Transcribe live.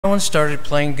Alan started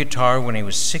playing guitar when he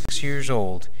was 6 years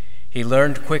old. He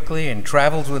learned quickly and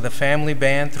traveled with a family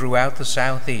band throughout the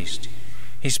Southeast.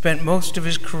 He spent most of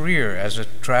his career as a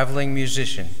traveling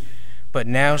musician, but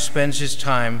now spends his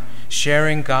time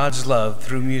sharing God's love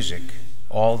through music,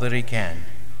 all that he can.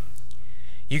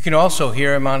 You can also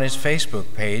hear him on his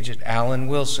Facebook page at Alan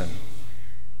Wilson.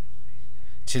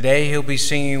 Today he'll be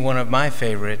singing one of my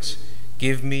favorites,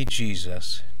 Give Me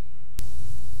Jesus.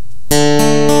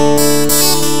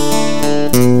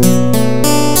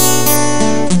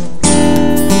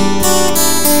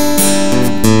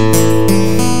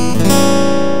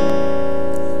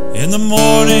 In the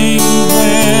morning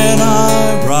when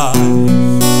I rise,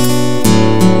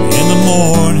 in the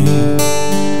morning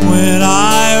when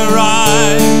I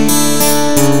rise,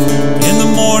 in the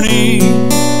morning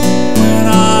when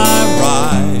I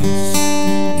rise,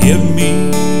 give me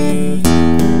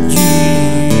Jesus.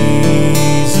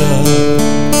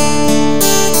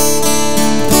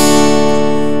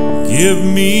 Give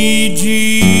me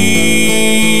Jesus.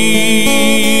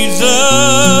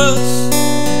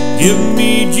 Give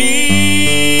me Jesus.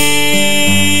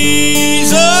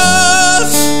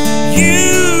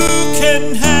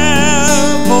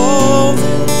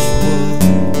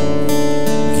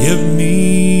 Give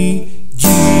me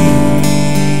Jesus.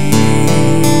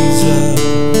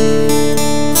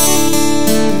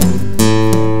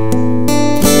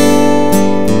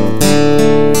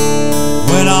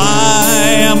 When I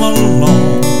am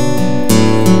alone,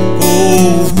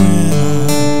 oh, when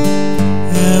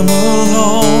I am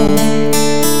alone,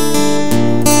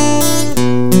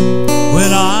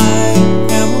 when I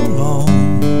am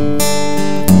alone,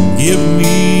 give me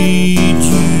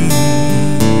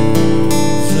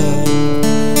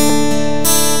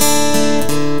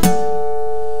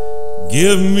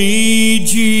Give me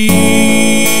Jesus.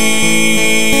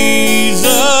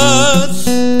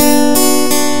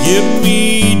 Give me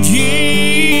Jesus.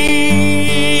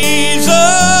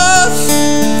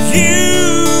 You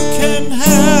can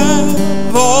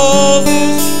have all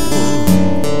this world.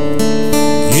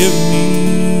 Give me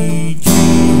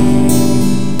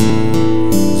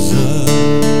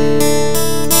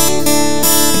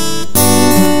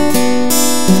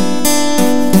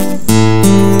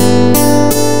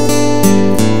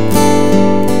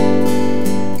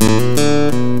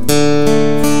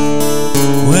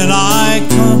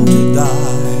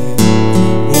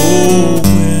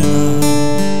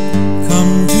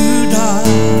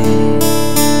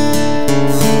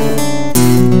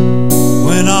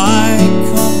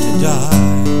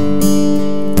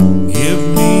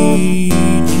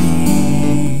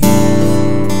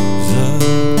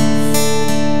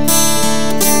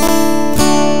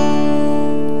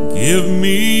Give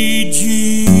me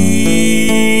Jesus.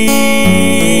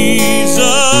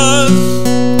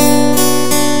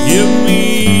 Give me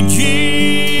Jesus.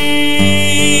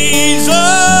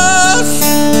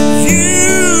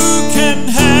 You can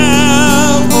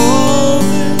have all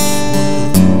this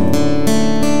world.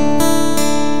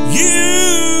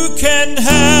 You can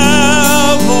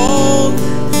have all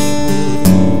this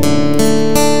world.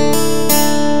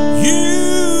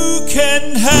 You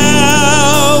can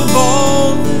have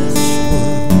all this.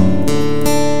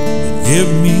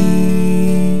 Give me